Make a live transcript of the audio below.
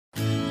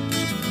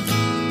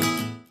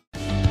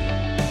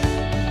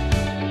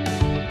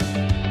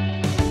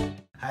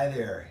Hi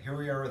there, here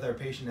we are with our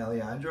patient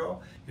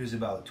Leandro. He was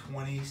about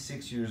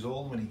 26 years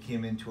old when he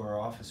came into our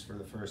office for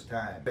the first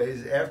time.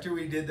 After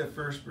we did the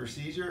first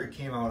procedure, it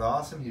came out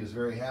awesome. He was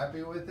very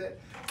happy with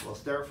it. We'll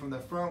start from the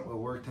front, we'll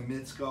work to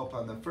mid-scalp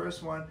on the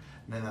first one,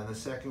 and then on the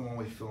second one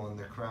we fill in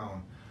the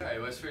crown.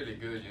 It was really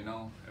good, you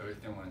know,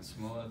 everything went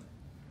smooth,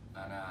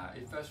 and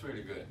it felt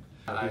really good.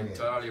 I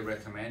totally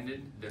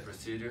recommended the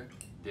procedure.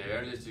 The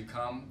earliest you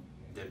come,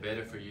 the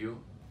better for you.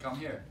 Come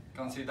here.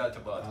 Come see Dr.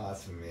 Bolton.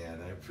 Awesome,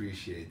 man. I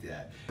appreciate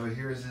that. So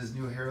here's his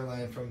new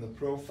hairline from the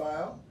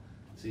profile.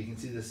 So you can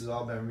see this has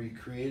all been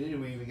recreated.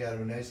 We even got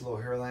a nice little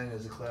hairline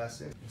as a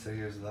classic. And so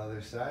here's the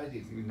other side.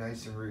 You can be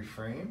nice and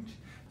reframed.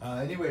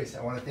 Anyways,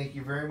 I want to thank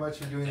you very much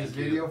for doing this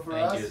video for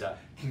us. Thank you, Doc.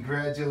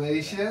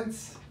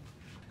 Congratulations.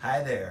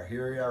 Hi there.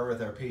 Here we are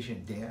with our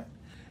patient Dan.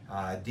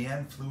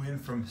 Dan flew in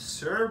from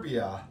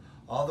Serbia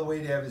all the way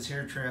to have his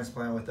hair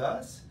transplant with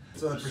us.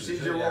 So the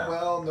procedure went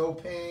well, no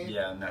pain?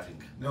 Yeah, nothing.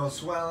 No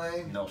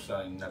swelling? No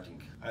swelling, nothing.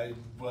 I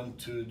want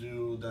to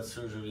do that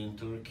surgery in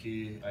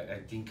Turkey. I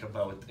think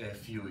about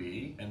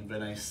FUE, and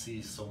when I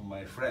see some of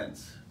my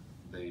friends,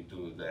 they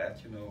do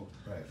that, you know.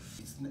 Right.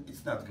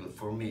 It's not good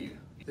for me.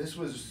 This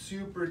was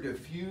super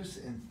diffuse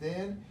and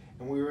thin,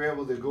 and we were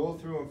able to go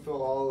through and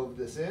fill all of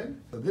this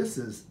in. So this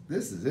is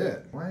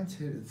it. Line's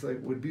hit, it's like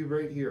would be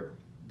right here.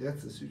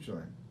 That's the suture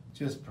line.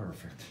 Just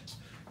perfect.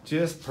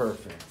 Just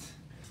perfect.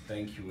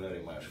 Thank you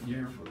very much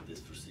for this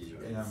procedure.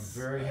 And I'm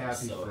very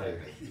happy so for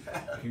you.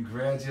 happy.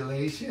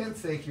 Congratulations.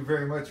 Thank you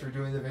very much for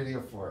doing the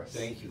video for us.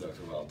 Thank you,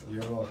 Dr. Bolton.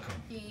 You're welcome.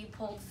 He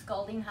pulled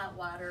scalding hot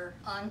water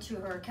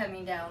onto her,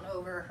 coming down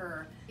over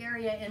her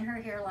area in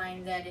her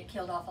hairline that it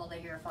killed off all the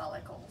hair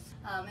follicles.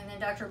 And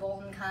then Dr.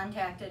 Bolton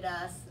contacted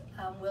us,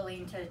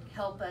 willing to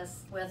help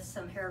us with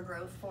some hair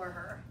growth for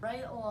her.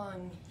 Right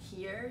along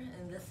here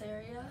in this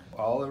area.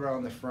 All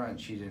around the front,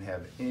 she didn't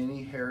have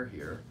any hair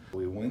here.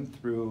 We went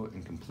through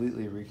and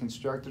completely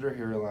reconstructed her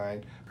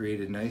hairline,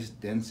 created nice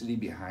density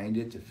behind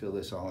it to fill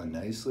this all in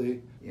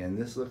nicely, and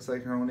this looks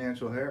like her own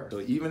natural hair.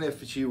 So even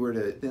if she were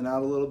to thin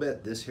out a little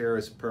bit, this hair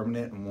is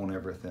permanent and won't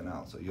ever thin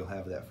out, so you'll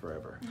have that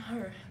forever. All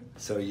right.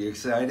 So you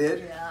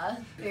excited? Yeah,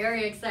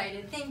 very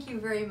excited. Thank you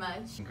very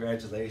much.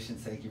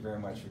 Congratulations. Thank you very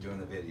much for doing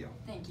the video.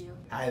 Thank you.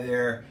 Hi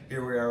there.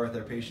 Here we are with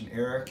our patient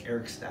Eric.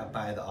 Eric stopped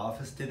by the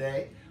office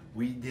today.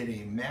 We did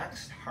a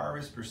max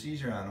harvest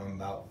procedure on him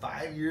about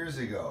 5 years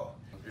ago.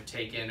 You're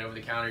taking over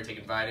the counter, you're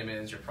taking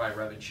vitamins, you're probably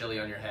rubbing chili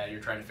on your head, you're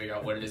trying to figure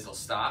out what it is that'll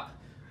stop.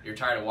 You're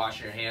tired of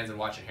washing your hands and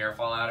watching hair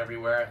fall out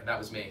everywhere, and that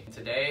was me.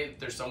 Today,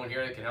 there's someone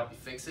here that can help you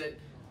fix it.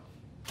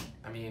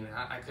 I mean,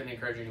 I couldn't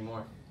encourage you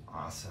anymore.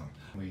 Awesome.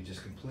 We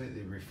just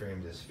completely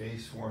reframed his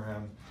face for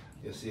him.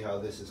 You'll see how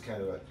this is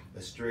kind of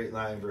a straight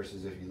line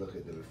versus if you look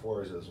at the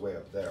befores, it was way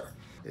up there.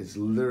 It's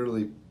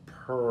literally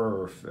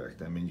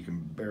perfect. I mean, you can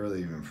barely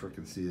even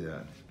freaking see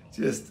that.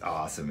 Just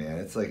awesome, man.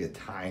 It's like a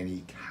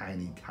tiny,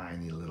 tiny,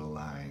 tiny little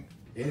line.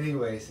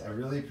 Anyways, I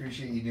really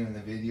appreciate you doing the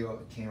video.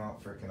 It came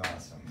out freaking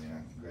awesome,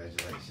 man.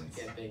 Congratulations.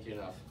 Can't thank you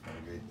enough.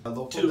 A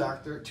local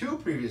doctor, 2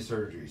 previous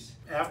surgeries.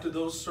 After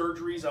those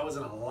surgeries, I was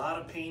in a lot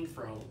of pain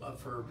for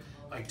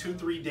like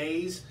 2-3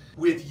 days.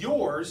 With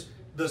yours,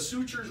 the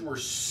sutures were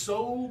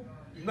so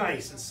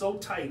nice and so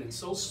tight and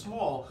so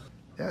small.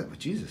 Yeah, but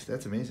Jesus,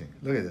 that's amazing.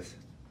 Look at this.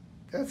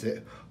 That's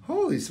it.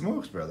 Holy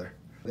smokes, brother.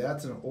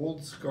 That's an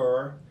old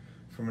scar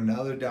from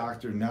another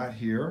doctor, not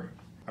here.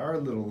 Our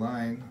little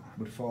line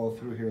would follow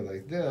through here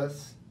like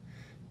this,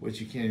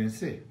 which you can't even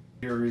see.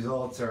 Your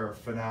results are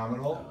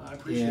phenomenal, I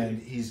appreciate it.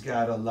 And he's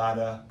got a lot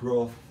of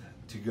growth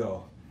to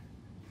go.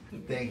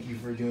 Thank you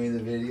for doing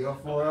the video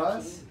for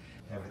us.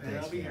 Have a And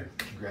I'll be here.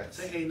 Congrats.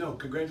 Say hey, no,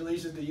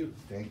 congratulations to you.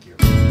 Thank you.